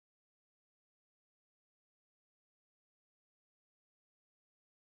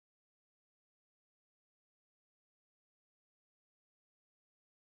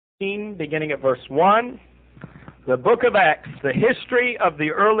beginning at verse 1. The book of Acts, the history of the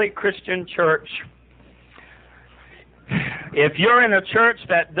early Christian church. If you're in a church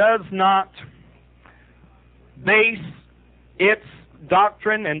that does not base its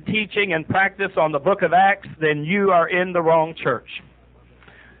doctrine and teaching and practice on the book of Acts, then you are in the wrong church.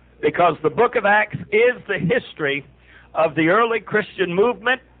 Because the book of Acts is the history of the early Christian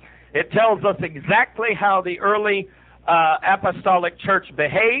movement. It tells us exactly how the early apostolic church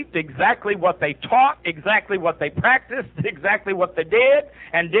behaved, exactly what they taught, exactly what they practiced, exactly what they did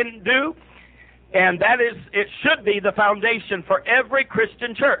and didn't do. And that is, it should be the foundation for every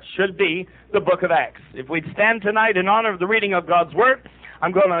Christian church, should be the book of Acts. If we'd stand tonight in honor of the reading of God's Word,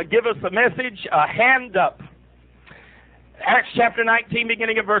 I'm going to give us a message, a hand up. Acts chapter 19,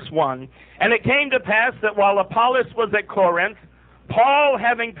 beginning at verse 1. And it came to pass that while Apollos was at Corinth, Paul,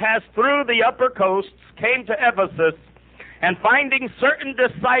 having passed through the upper coasts, came to Ephesus, and finding certain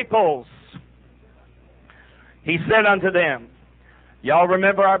disciples, he said unto them, y'all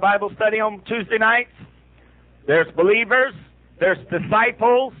remember our Bible study on Tuesday nights? There's believers, there's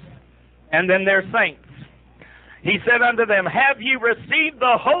disciples, and then there's saints. He said unto them, have ye received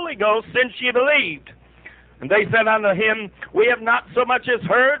the Holy Ghost since ye believed? And they said unto him, we have not so much as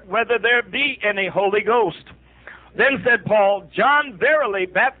heard whether there be any Holy Ghost. Then said Paul, John verily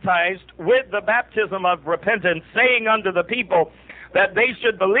baptized with the baptism of repentance, saying unto the people that they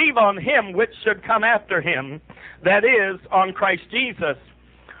should believe on him which should come after him, that is, on Christ Jesus.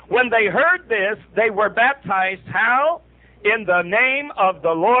 When they heard this, they were baptized, how? In the name of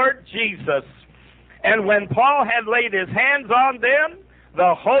the Lord Jesus. And when Paul had laid his hands on them,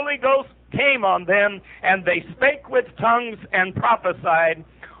 the Holy Ghost came on them, and they spake with tongues and prophesied.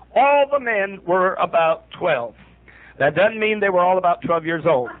 All the men were about 12. That doesn't mean they were all about 12 years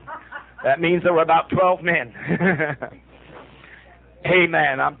old. That means there were about 12 men.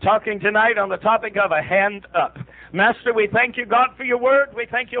 Amen. I'm talking tonight on the topic of a hand up. Master, we thank you, God, for your word. We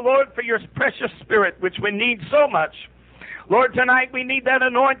thank you, Lord, for your precious spirit, which we need so much. Lord, tonight we need that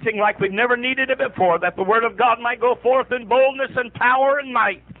anointing like we've never needed it before, that the word of God might go forth in boldness and power and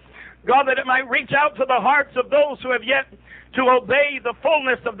might. God, that it might reach out to the hearts of those who have yet to obey the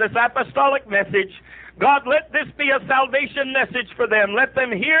fullness of this apostolic message. God, let this be a salvation message for them. Let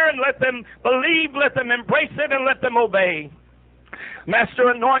them hear and let them believe, let them embrace it and let them obey. Master,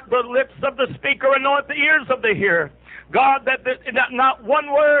 anoint the lips of the speaker, anoint the ears of the hearer. God, that not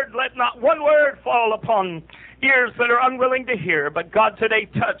one word, let not one word fall upon ears that are unwilling to hear. But God, today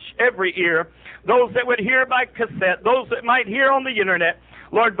touch every ear, those that would hear by cassette, those that might hear on the internet,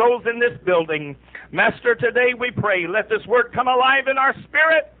 Lord, those in this building. Master, today we pray, let this word come alive in our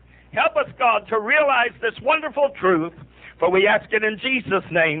spirit. Help us, God, to realize this wonderful truth, for we ask it in Jesus'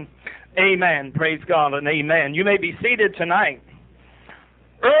 name. Amen. Praise God and amen. You may be seated tonight.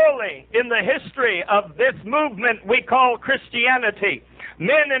 Early in the history of this movement we call Christianity,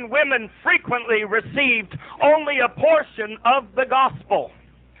 men and women frequently received only a portion of the gospel,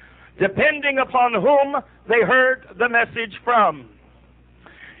 depending upon whom they heard the message from.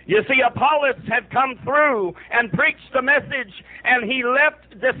 You see, Apollos had come through and preached the message, and he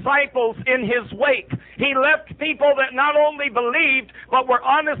left disciples in his wake. He left people that not only believed, but were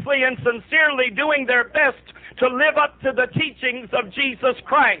honestly and sincerely doing their best to live up to the teachings of Jesus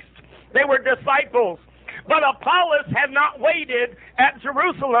Christ. They were disciples. But Apollos had not waited at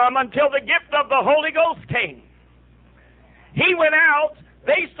Jerusalem until the gift of the Holy Ghost came. He went out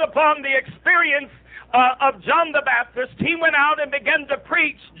based upon the experience of John the Baptist. He went out and began to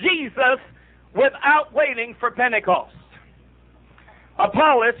preach Jesus without waiting for Pentecost.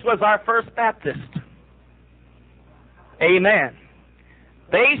 Apollos was our first Baptist. Amen.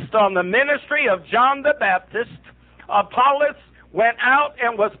 Based on the ministry of John the Baptist, Apollos went out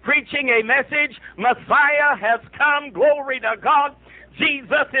and was preaching a message. Messiah has come. Glory to God.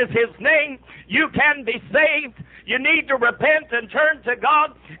 Jesus is his name. You can be saved. You need to repent and turn to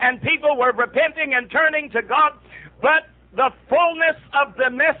God. And people were repenting and turning to God. But the fullness of the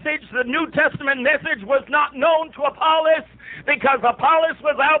message, the New Testament message, was not known to Apollos, because Apollos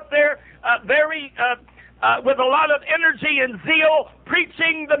was out there with a lot of energy and zeal,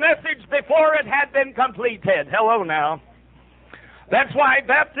 preaching the message before it had been completed. Hello now. That's why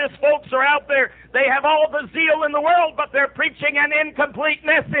Baptist folks are out there. They have all the zeal in the world, but they're preaching an incomplete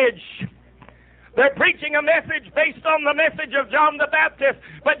message. They're preaching a message based on the message of John the Baptist.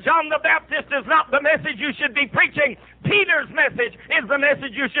 But John the Baptist is not the message you should be preaching. Peter's message is the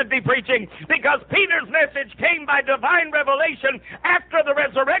message you should be preaching. Because Peter's message came by divine revelation after the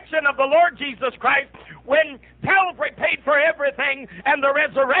resurrection of the Lord Jesus Christ, when Calvary paid for everything and the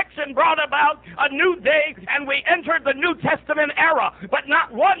resurrection brought about a new day and we entered the New Testament era. But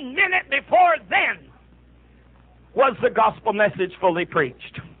not 1 minute before then was the gospel message fully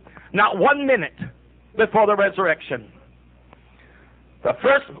preached. Not 1 minute before the resurrection. The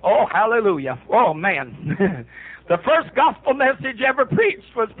first, oh, hallelujah. Oh, man. The first gospel message ever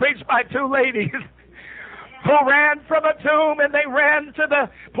preached was preached by two ladies who ran from a tomb, and they ran to the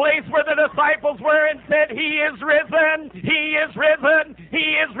place where the disciples were and said, "He is risen, He is risen,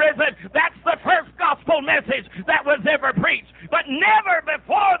 He is risen." That's the first gospel message that was ever preached. But never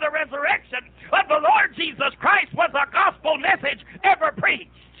before the resurrection of the Lord Jesus Christ was a gospel message ever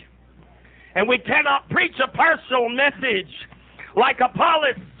preached. And we cannot preach a partial message like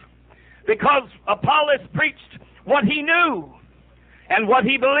Apollos, because Apollos preached what he knew and what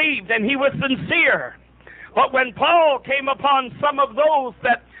he believed, and he was sincere. But when Paul came upon some of those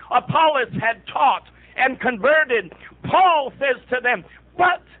that Apollos had taught and converted, Paul says to them,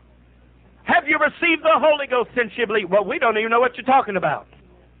 "But have you received the Holy Ghost since you believe?" "Well, we don't even know what you're talking about.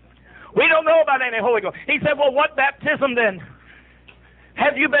 We don't know about any Holy Ghost." He said, "Well, what baptism then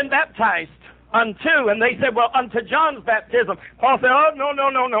have you been baptized unto?" And they said, "Well, unto John's baptism." Paul said, "Oh,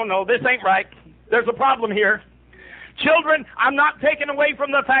 no, this ain't right. There's a problem here. Children, I'm not taking away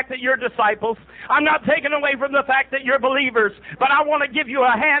from the fact that you're disciples. I'm not taking away from the fact that you're believers, but I want to give you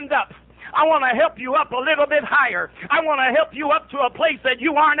a hand up. I want to help you up a little bit higher. I want to help you up to a place that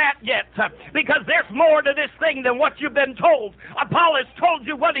you aren't at yet, because there's more to this thing than what you've been told. Apollos told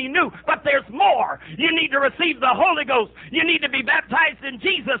you what he knew, but there's more. You need to receive the Holy Ghost. You need to be baptized in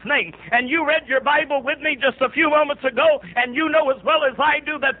Jesus' name." And you read your Bible with me just a few moments ago, and you know as well as I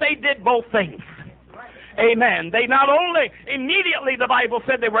do that they did both things. Amen. They not only, immediately the Bible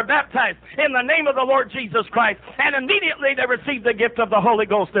said they were baptized in the name of the Lord Jesus Christ, and immediately they received the gift of the Holy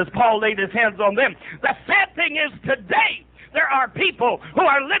Ghost as Paul laid his hands on them. The sad thing is today, there are people who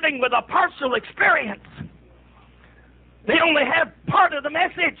are living with a partial experience. They only have part of the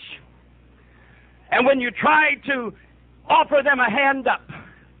message. And when you try to offer them a hand up,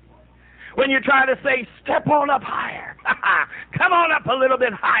 when you try to say, "Step on up higher," "Come on up a little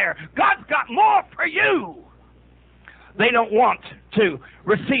bit higher, God's got more for you," they don't want to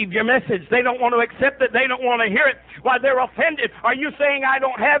receive your message. They don't want to accept it. They don't want to hear it. Why, they're offended. "Are you saying I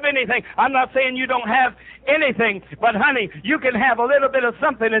don't have anything?" I'm not saying you don't have anything, but honey, you can have a little bit of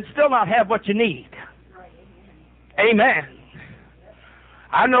something and still not have what you need. Amen.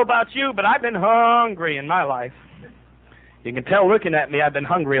 I don't know about you, but I've been hungry in my life. You can tell looking at me I've been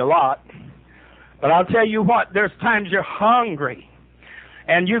hungry a lot. But I'll tell you what, there's times you're hungry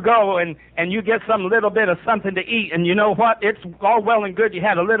and you go and you get some little bit of something to eat, and you know what? It's all well and good you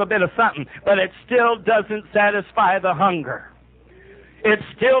had a little bit of something, but it still doesn't satisfy the hunger. It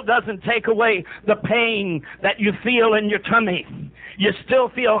still doesn't take away the pain that you feel in your tummy. You still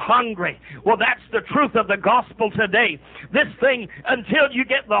feel hungry. Well, that's the truth of the gospel today. This thing, until you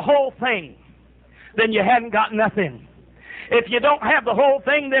get the whole thing, then you hadn't got nothing. If you don't have the whole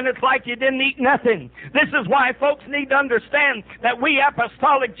thing, then it's like you didn't eat nothing. This is why folks need to understand that we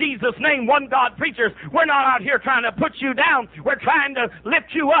apostolic Jesus name, one God preachers, we're not out here trying to put you down. We're trying to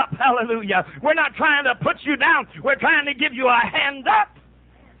lift you up. Hallelujah. We're not trying to put you down. We're trying to give you a hand up.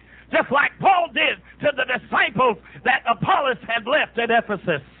 Just like Paul did to the disciples that Apollos had left at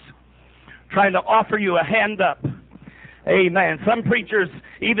Ephesus. Trying to offer you a hand up. Amen. Some preachers,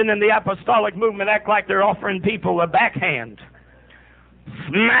 even in the apostolic movement, act like they're offering people a backhand.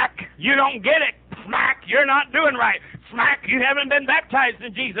 Smack, you don't get it. Smack, you're not doing right. Smack, you haven't been baptized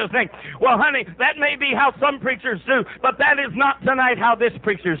in Jesus' name. Well, honey, that may be how some preachers do, but that is not tonight how this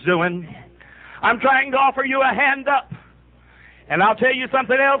preacher's doing. I'm trying to offer you a hand up. And I'll tell you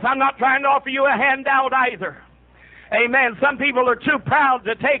something else, I'm not trying to offer you a handout either. Amen. Some people are too proud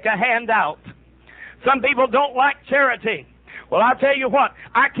to take a handout. Some people don't like charity. Well, I'll tell you what,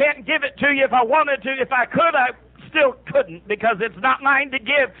 I can't give it to you if I wanted to. If I could, I still couldn't, because it's not mine to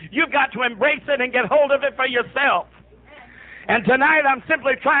give. You've got to embrace it and get hold of it for yourself. And tonight I'm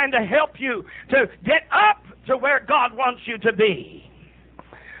simply trying to help you to get up to where God wants you to be.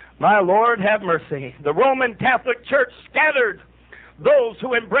 My Lord, have mercy. The Roman Catholic Church scattered those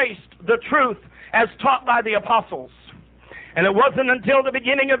who embraced the truth as taught by the apostles. And it wasn't until the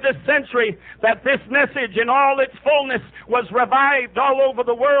beginning of this century that this message in all its fullness was revived all over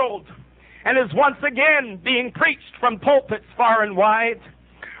the world and is once again being preached from pulpits far and wide.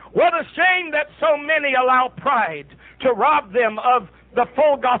 What a shame that so many allow pride to rob them of the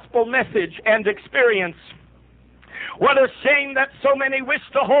full gospel message and experience. What a shame that so many wish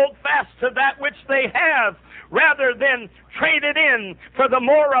to hold fast to that which they have rather than trade it in for the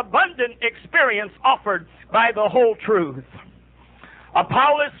more abundant experience offered by the whole truth.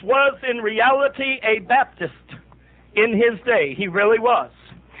 Apollos was in reality a Baptist in his day. He really was.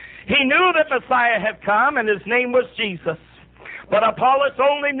 He knew that Messiah had come and his name was Jesus. But Apollos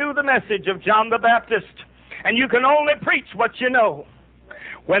only knew the message of John the Baptist. And you can only preach what you know.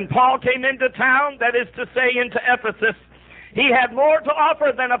 When Paul came into town, that is to say into Ephesus, he had more to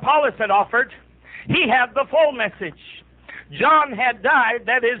offer than Apollos had offered. He had the full message. John had died,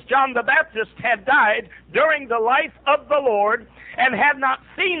 that is, John the Baptist had died during the life of the Lord and had not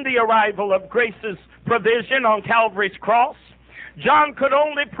seen the arrival of grace's provision on Calvary's cross. John could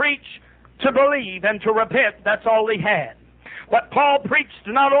only preach to believe and to repent. That's all he had. But Paul preached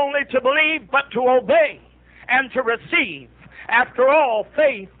not only to believe, but to obey and to receive. After all,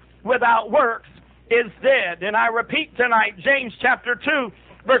 faith without works is dead. And I repeat tonight, James chapter 2,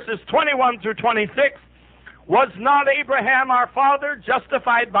 verses 21 through 26. Was not Abraham our father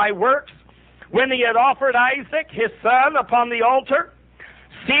justified by works when he had offered Isaac his son upon the altar?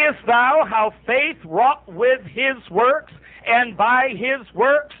 Seest thou how faith wrought with his works, and by his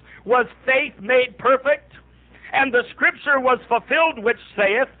works was faith made perfect? And the scripture was fulfilled which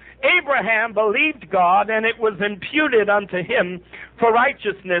saith, Abraham believed God, and it was imputed unto him for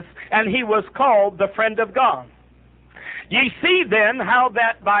righteousness, and he was called the friend of God. Ye see then how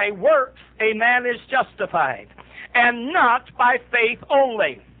that by works a man is justified, and not by faith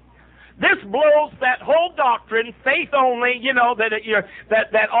only. This blows that whole doctrine, faith only,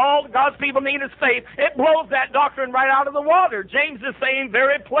 that all God's people need is faith. It blows that doctrine right out of the water. James is saying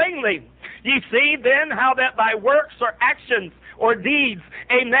very plainly, ye see then how that by works or actions or deeds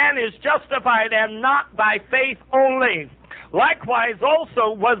a man is justified, and not by faith only. Likewise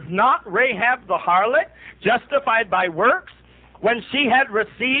also was not Rahab the harlot justified by works when she had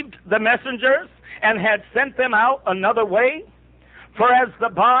received the messengers and had sent them out another way? For as the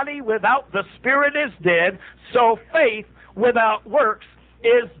body without the spirit is dead, so faith without works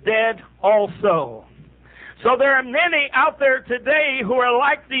is dead also. So there are many out there today who are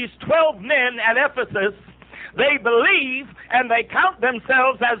like these 12 men at Ephesus. They believe and they count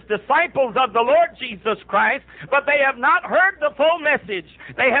themselves as disciples of the Lord Jesus Christ, but they have not heard the full message.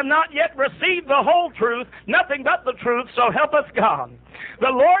 They have not yet received the whole truth, nothing but the truth, so help us God.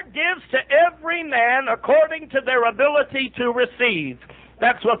 The Lord gives to every man according to their ability to receive.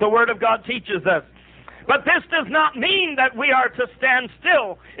 That's what the Word of God teaches us. But this does not mean that we are to stand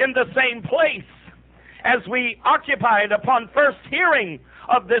still in the same place as we occupied upon first hearing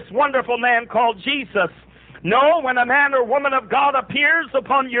of this wonderful man called Jesus. No, when a man or woman of God appears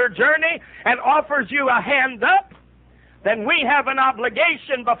upon your journey and offers you a hand up, then we have an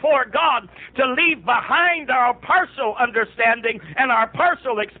obligation before God to leave behind our partial understanding and our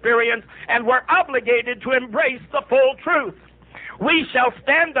partial experience, and we're obligated to embrace the full truth. We shall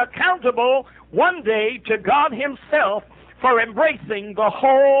stand accountable one day to God Himself for embracing the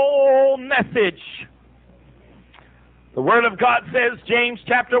whole message. The Word of God says, James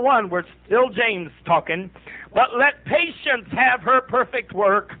chapter 1, we're still James talking, but let patience have her perfect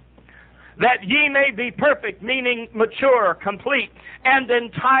work, that ye may be perfect, meaning mature, complete, and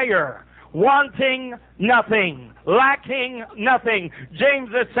entire, wanting nothing, lacking nothing. James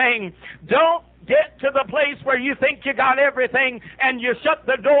is saying, don't get to the place where you think you got everything and you shut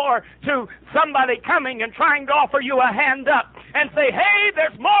the door to somebody coming and trying to offer you a hand up and say, hey,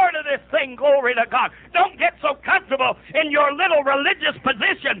 there's more to this thing, glory to God. Don't get so comfortable in your little religious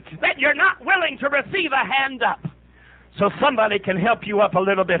position that you're not willing to receive a hand up. So somebody can help you up a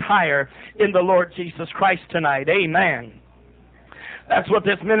little bit higher in the Lord Jesus Christ tonight. Amen. That's what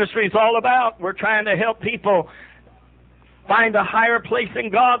this ministry is all about. We're trying to help people find a higher place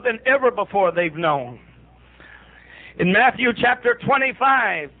in God than ever before they've known. In Matthew chapter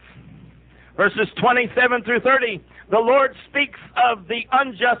 25, verses 27 through 30, the Lord speaks of the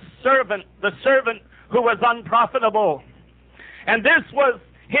unjust servant, the servant who was unprofitable. And this was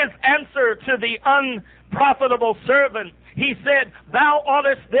his answer to the unprofitable servant. He said, thou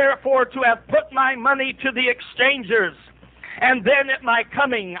oughtest therefore to have put my money to the exchangers, and then at my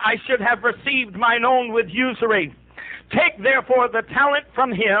coming I should have received mine own with usury. Take therefore the talent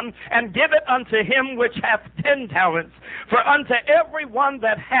from him, and give it unto him which hath 10 talents. For unto every one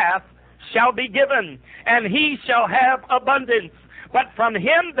that hath shall be given, and he shall have abundance. But from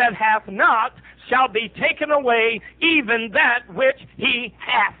him that hath not shall be taken away even that which he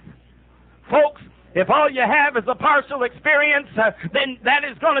hath. Folks, If all you have is a partial experience, then that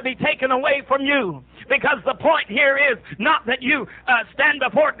is going to be taken away from you. Because the point here is not that you stand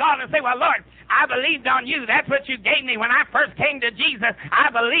before God and say, well, Lord, I believed on you. That's what you gave me when I first came to Jesus. I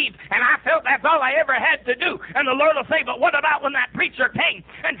believed, and I felt that's all I ever had to do. And the Lord will say, but what about when that preacher came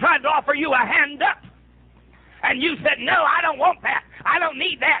and tried to offer you a hand up? And you said, no, I don't want that. I don't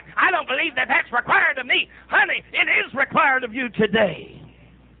need that. I don't believe that that's required of me. Honey, it is required of you today.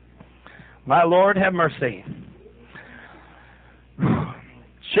 My Lord, have mercy.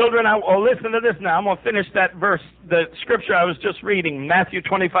 Children, listen to this now. I'm going to finish that verse, the scripture I was just reading, Matthew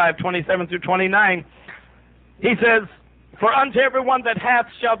 25, 27 through 29. He says, for unto everyone that hath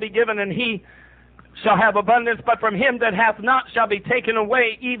shall be given, and he shall have abundance, but from him that hath not shall be taken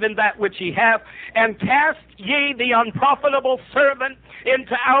away even that which he hath. And cast ye the unprofitable servant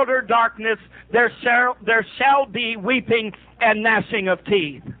into outer darkness. There shall be weeping and gnashing of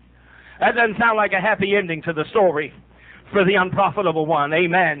teeth. That doesn't sound like a happy ending to the story for the unprofitable one.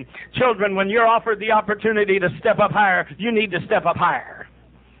 Amen. Children, when you're offered the opportunity to step up higher, you need to step up higher.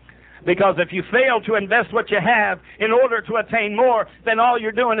 Because if you fail to invest what you have in order to attain more, then all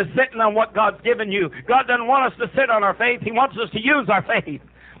you're doing is sitting on what God's given you. God doesn't want us to sit on our faith. He wants us to use our faith.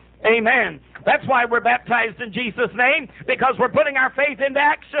 Amen. That's why we're baptized in Jesus' name, because we're putting our faith into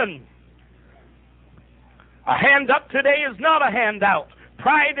action. A hand up today is not a handout.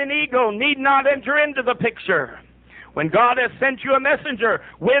 Pride and ego need not enter into the picture. When God has sent you a messenger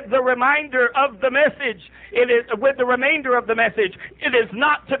with the reminder of the message, it is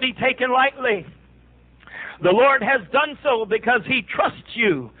not to be taken lightly. The Lord has done so because He trusts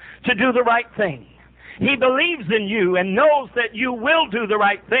you to do the right thing. He believes in you and knows that you will do the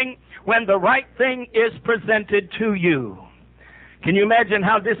right thing when the right thing is presented to you. Can you imagine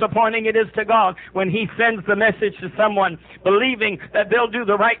how disappointing it is to God when He sends the message to someone believing that they'll do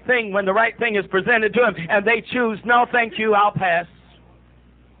the right thing when the right thing is presented to them and they choose, no thank you, I'll pass.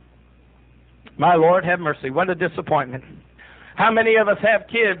 My Lord, have mercy. What a disappointment. How many of us have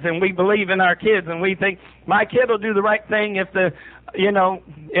kids and we believe in our kids and we think, my kid will do the right thing if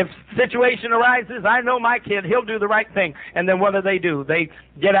if situation arises, I know my kid, he'll do the right thing. And then what do? They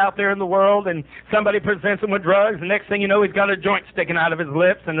get out there in the world and somebody presents him with drugs. The next thing you know, he's got a joint sticking out of his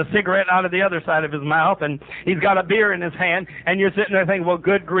lips and a cigarette out of the other side of his mouth. And he's got a beer in his hand. And you're sitting there thinking, well,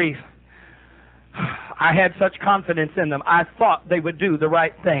 good grief. I had such confidence in them. I thought they would do the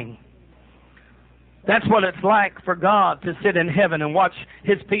right thing. That's what it's like for God to sit in heaven and watch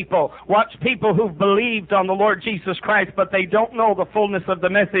His people, watch people who've believed on the Lord Jesus Christ, but they don't know the fullness of the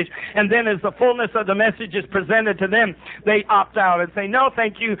message. And then as the fullness of the message is presented to them, they opt out and say, no,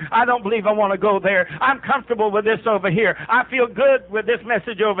 thank you. I don't believe I want to go there. I'm comfortable with this over here. I feel good with this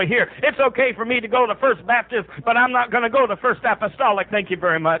message over here. It's okay for me to go to First Baptist, but I'm not going to go to First Apostolic. Thank you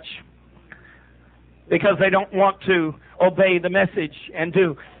very much. Because they don't want to obey the message and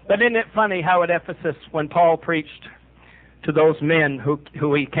do. But isn't it funny how at Ephesus, when Paul preached to those men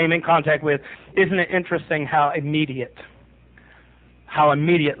who he came in contact with, isn't it interesting how immediately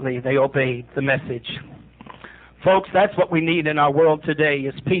they obeyed the message? Folks, that's what we need in our world today,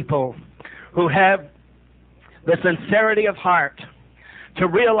 is people who have the sincerity of heart to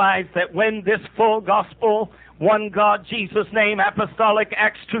realize that when this full gospel, one God, Jesus' name, apostolic,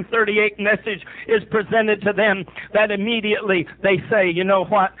 Acts 2:38 message is presented to them, that immediately they say, you know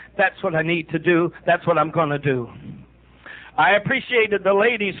what, that's what I need to do, that's what I'm going to do. I appreciated the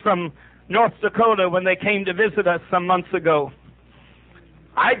ladies from North Dakota when they came to visit us some months ago.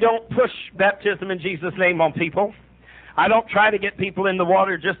 I don't push baptism in Jesus' name on people. I don't try to get people in the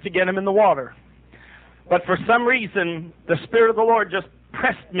water just to get them in the water. But for some reason, the Spirit of the Lord just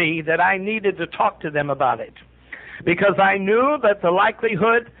pressed me that I needed to talk to them about it. Because I knew that the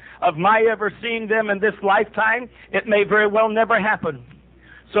likelihood of my ever seeing them in this lifetime, it may very well never happen.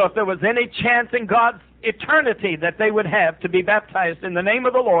 So if there was any chance in God's eternity that they would have to be baptized in the name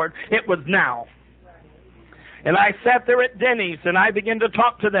of the Lord, it was now. And I sat there at Denny's and I began to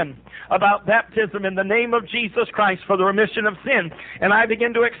talk to them about baptism in the name of Jesus Christ for the remission of sin. And I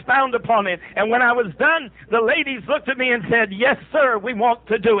began to expound upon it. And when I was done, the ladies looked at me and said, yes, sir, we want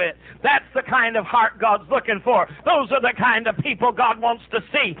to do it. That's the kind of heart God's looking for. Those are the kind of people God wants to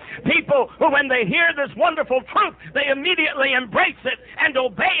see. People who, when they hear this wonderful truth, they immediately embrace it and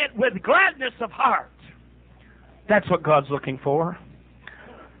obey it with gladness of heart. That's what God's looking for.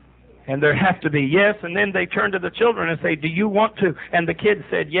 And there have to be, yes, and then they turn to the children and say, do you want to? And the kids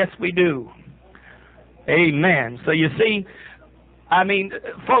said, yes, we do. Amen. So you see,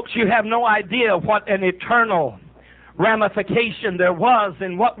 folks, you have no idea what an eternal ramification there was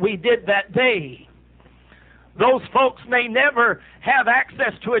in what we did that day. Those folks may never have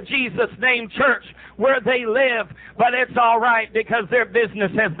access to a Jesus-named church where they live, but it's all right because their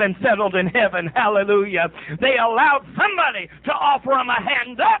business has been settled in heaven. Hallelujah. They allowed somebody to offer them a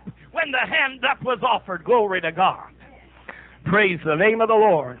hand up when the hand up was offered. Glory to God. Praise the name of the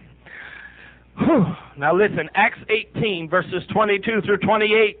Lord. Whew. Now listen, Acts 18, verses 22 through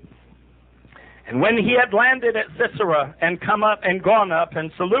 28. And when he had landed at Sisera and come up and gone up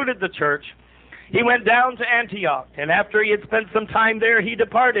and saluted the church, he went down to Antioch, and after he had spent some time there, he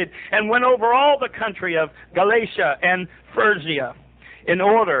departed and went over all the country of Galatia and Phrygia in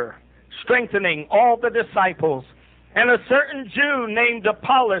order, strengthening all the disciples. And a certain Jew named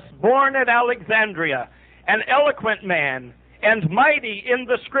Apollos, born at Alexandria, an eloquent man and mighty in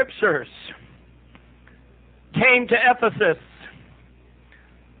the Scriptures, came to Ephesus.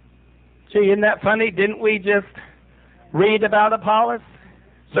 Gee, isn't that funny? Didn't we just read about Apollos?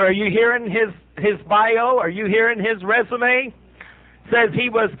 So are you hearing his bio? Are you hearing his resume? It says he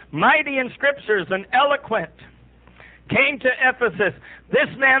was mighty in Scriptures and eloquent. Came to Ephesus. This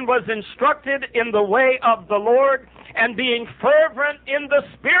man was instructed in the way of the Lord and being fervent in the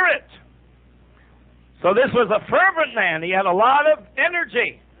Spirit. So this was a fervent man. He had a lot of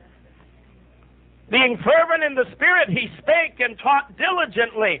energy. Being fervent in the Spirit, he spake and taught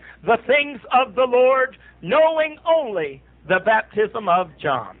diligently the things of the Lord, knowing only the baptism of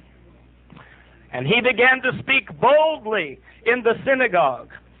John. And he began to speak boldly in the synagogue,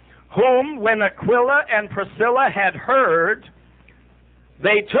 whom, when Aquila and Priscilla had heard,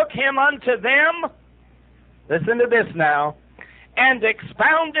 they took him unto them, listen to this now, and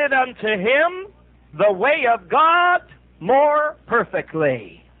expounded unto him the way of God more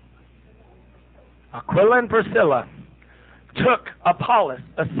perfectly. Aquila and Priscilla took Apollos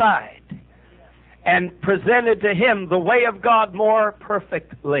aside and presented to him the way of God more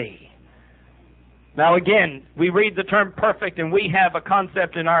perfectly. Now again, we read the term perfect and we have a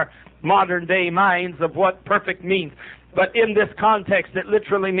concept in our modern day minds of what perfect means. But in this context, it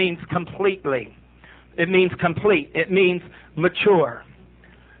literally means completely. It means complete. It means mature.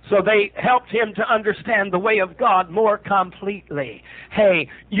 So they helped him to understand the way of God more completely. Hey,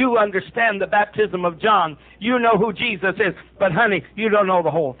 you understand the baptism of John. You know who Jesus is. But honey, you don't know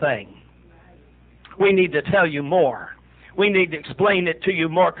the whole thing. We need to tell you more. We need to explain it to you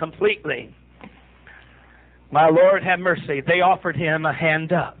more completely. My Lord, have mercy. They offered him a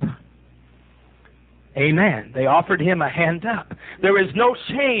hand up. Amen. They offered him a hand up. There is no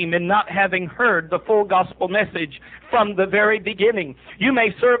shame in not having heard the full gospel message from the very beginning. You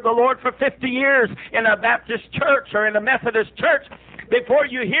may serve the Lord for 50 years in a Baptist church or in a Methodist church. Before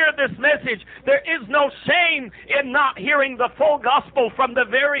you hear this message, there is no shame in not hearing the full gospel from the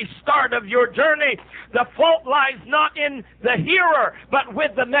very start of your journey. The fault lies not in the hearer, but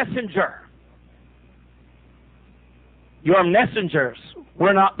with the messenger. Your messengers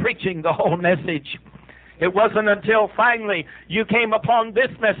were not preaching the whole message. It wasn't until finally you came upon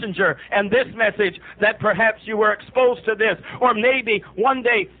this messenger and this message that perhaps you were exposed to this. Or maybe one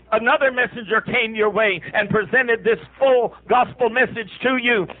day another messenger came your way and presented this full gospel message to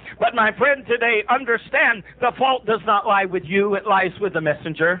you. But my friend, today, understand the fault does not lie with you. It lies with the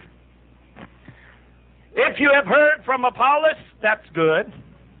messenger. If you have heard from Apollos, that's good.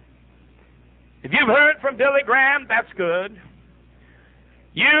 If you've heard from Billy Graham, that's good.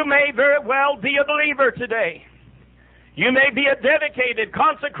 You may very well be a believer today. You may be a dedicated,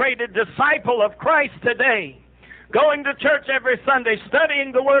 consecrated disciple of Christ today, going to church every Sunday,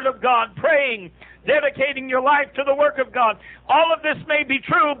 studying the Word of God, praying, dedicating your life to the work of God. All of this may be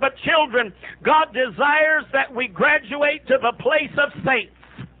true, but children, God desires that we graduate to the place of saints.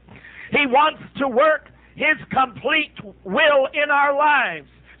 He wants to work His complete will in our lives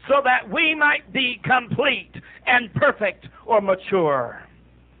so that we might be complete and perfect or mature.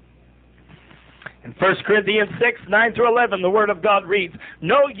 In 1 Corinthians 6, 9 through 11, the Word of God reads,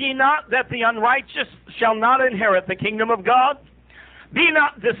 Know ye not that the unrighteous shall not inherit the kingdom of God? Be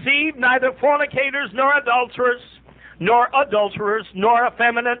not deceived, neither fornicators, nor adulterers, nor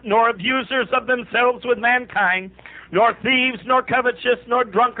effeminate, nor abusers of themselves with mankind, nor thieves, nor covetous, nor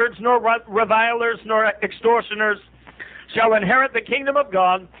drunkards, nor revilers, nor extortioners shall inherit the kingdom of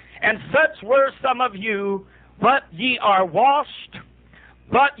God. And such were some of you, but ye are washed,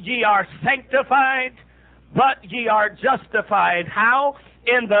 but ye are sanctified, but ye are justified. How?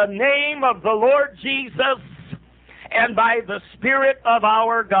 In the name of the Lord Jesus and by the Spirit of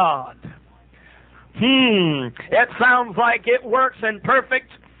our God. It sounds like it works in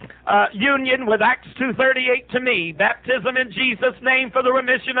perfect union with Acts 2:38 to me. Baptism in Jesus' name for the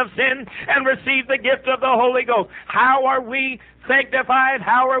remission of sin and receive the gift of the Holy Ghost. How are we sanctified?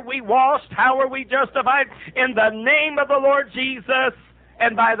 How are we washed? How are we justified? In the name of the Lord Jesus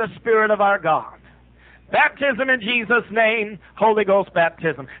and by the Spirit of our God. Baptism in Jesus' name, Holy Ghost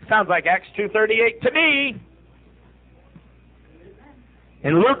baptism. Sounds like Acts 2:38 to me.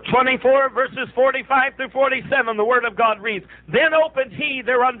 In Luke 24, verses 45 through 47, the Word of God reads, Then opened he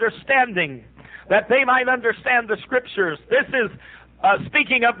their understanding, that they might understand the Scriptures. This is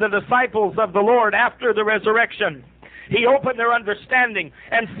speaking of the disciples of the Lord after the resurrection. He opened their understanding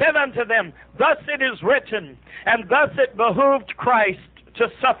and said unto them, Thus it is written, and thus it behooved Christ to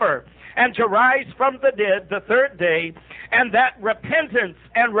suffer, and to rise from the dead the third day, and that repentance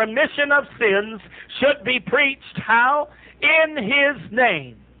and remission of sins should be preached, how? In his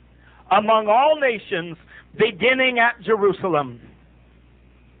name, among all nations, beginning at Jerusalem.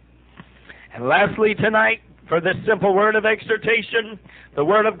 And lastly tonight, for this simple word of exhortation, the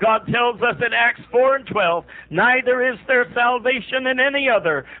Word of God tells us in Acts 4:12, Neither is there salvation in any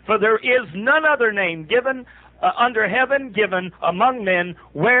other, for there is none other name given under heaven given among men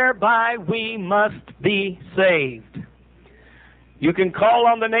whereby we must be saved. You can call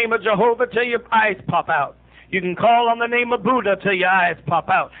on the name of Jehovah till your eyes pop out. You can call on the name of Buddha till your eyes pop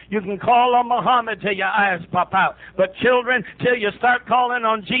out. You can call on Muhammad till your eyes pop out. But children, till you start calling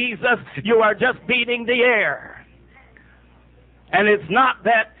on Jesus, you are just beating the air. And it's not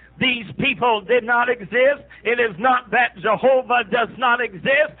that these people did not exist. It is not that Jehovah does not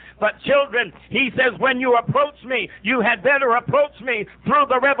exist. But children, he says, when you approach me, you had better approach me through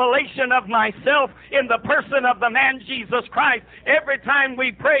the revelation of myself in the person of the man Jesus Christ. Every time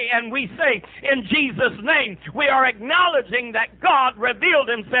we pray and we say, in Jesus' name, we are acknowledging that God revealed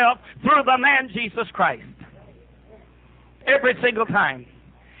himself through the man Jesus Christ. Every single time.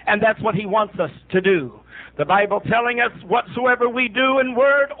 And that's what he wants us to do. The Bible telling us, whatsoever we do in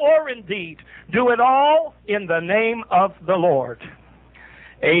word or in deed, do it all in the name of the Lord.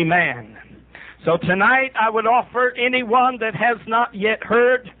 Amen. So tonight I would offer anyone that has not yet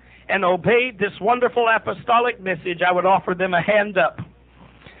heard and obeyed this wonderful apostolic message, I would offer them a hand up.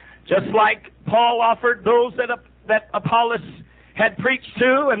 Just like Paul offered those that Apollos had preached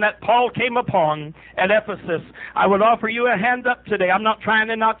to and that Paul came upon at Ephesus, I would offer you a hand up today. I'm not trying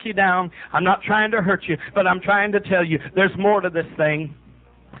to knock you down. I'm not trying to hurt you, but I'm trying to tell you there's more to this thing.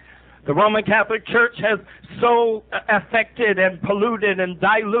 The Roman Catholic Church has so affected and polluted and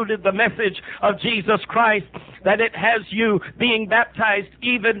diluted the message of Jesus Christ that it has you being baptized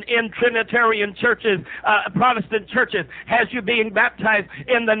even in Trinitarian churches, Protestant churches, has you being baptized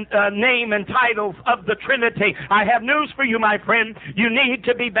in the name and titles of the Trinity. I have news for you, my friend. You need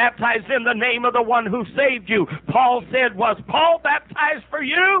to be baptized in the name of the one who saved you. Paul said, was Paul baptized for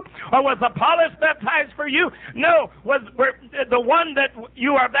you? Or was Apollos baptized for you? No, the one that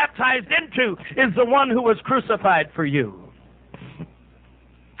you are baptized into is the one who was crucified for you.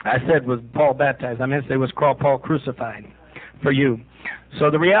 I said, was Paul baptized? I meant to say, was Paul crucified for you? So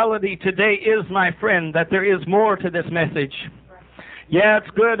the reality today is, my friend, that there is more to this message. Yeah, it's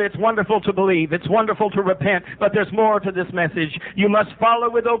good, it's wonderful to believe, it's wonderful to repent, but there's more to this message. You must follow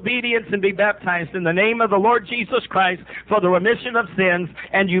with obedience and be baptized in the name of the Lord Jesus Christ for the remission of sins,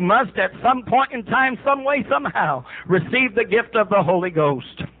 and you must at some point in time, some way, somehow, receive the gift of the Holy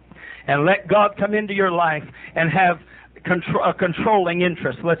Ghost. And let God come into your life and have a controlling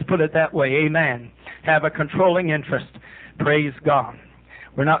interest. Let's put it that way. Amen. Have a controlling interest. Praise God.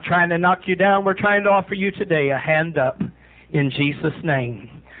 We're not trying to knock you down. We're trying to offer you today a hand up in Jesus'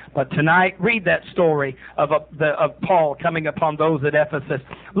 name. But tonight, read that story of Paul coming upon those at Ephesus.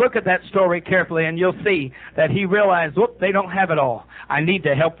 Look at that story carefully, and you'll see that he realized, whoop, they don't have it all. I need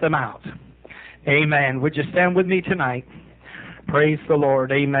to help them out. Amen. Would you stand with me tonight? Praise the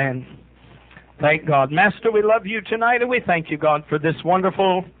Lord. Amen. Thank God. Master, we love you tonight, and we thank you, God, for this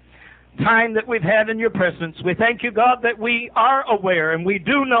wonderful time that we've had in your presence. We thank you, God, that we are aware and we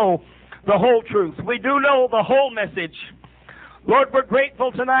do know the whole truth. We do know the whole message. Lord, we're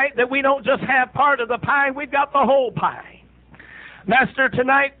grateful tonight that we don't just have part of the pie, we've got the whole pie. Master,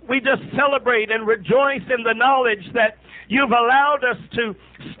 tonight we just celebrate and rejoice in the knowledge that you've allowed us to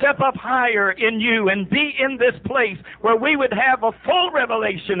step up higher in you and be in this place where we would have a full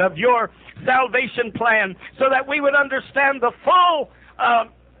revelation of your salvation plan so that we would understand the full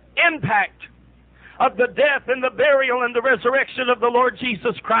impact of the death and the burial and the resurrection of the Lord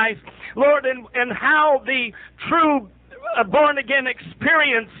Jesus Christ. Lord, and how the true born-again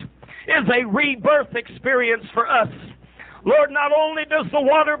experience is a rebirth experience for us. Lord, not only does the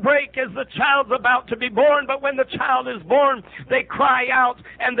water break as the child's about to be born, but when the child is born, they cry out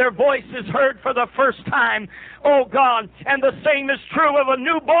and their voice is heard for the first time. Oh God, and the same is true of a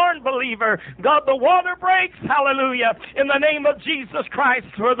newborn believer. God, the water breaks, hallelujah, in the name of Jesus Christ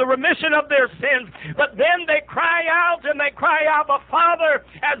for the remission of their sins. But then they cry out, and they cry out, "Abba, Father,"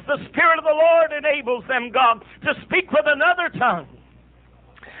 as the Spirit of the Lord enables them, God, to speak with another tongue.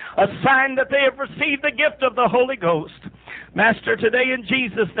 A sign that they have received the gift of the Holy Ghost. Master, today in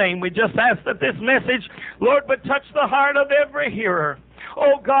Jesus' name, we just ask that this message, Lord, would touch the heart of every hearer.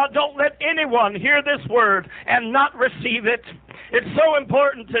 Oh God, don't let anyone hear this word and not receive it. It's so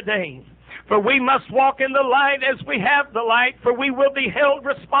important today. For we must walk in the light as we have the light, for we will be held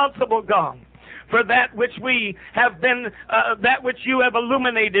responsible, God, for that which we have been, that which you have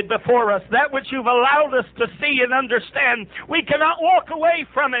illuminated before us, that which you've allowed us to see and understand. We cannot walk away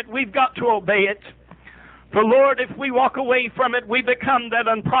from it. We've got to obey it. For Lord, if we walk away from it, we become that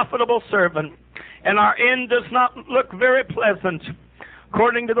unprofitable servant, and our end does not look very pleasant.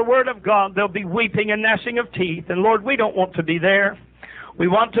 According to the Word of God, there'll be weeping and gnashing of teeth, and Lord, we don't want to be there. We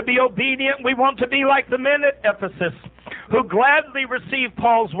want to be obedient. We want to be like the men at Ephesus, who gladly received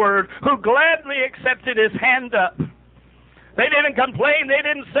Paul's word, who gladly accepted his hand up. They didn't complain. They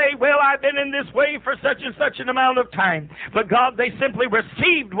didn't say, "Well, I've been in this way for such and such an amount of time." But God, they simply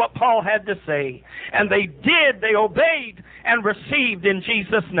received what Paul had to say. And they did. They obeyed and received in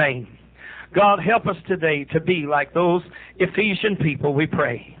Jesus' name. God, help us today to be like those Ephesian people, we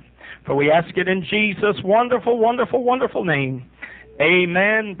pray. For we ask it in Jesus' wonderful, wonderful, wonderful name.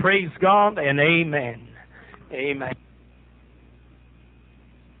 Amen. Praise God and amen. Amen.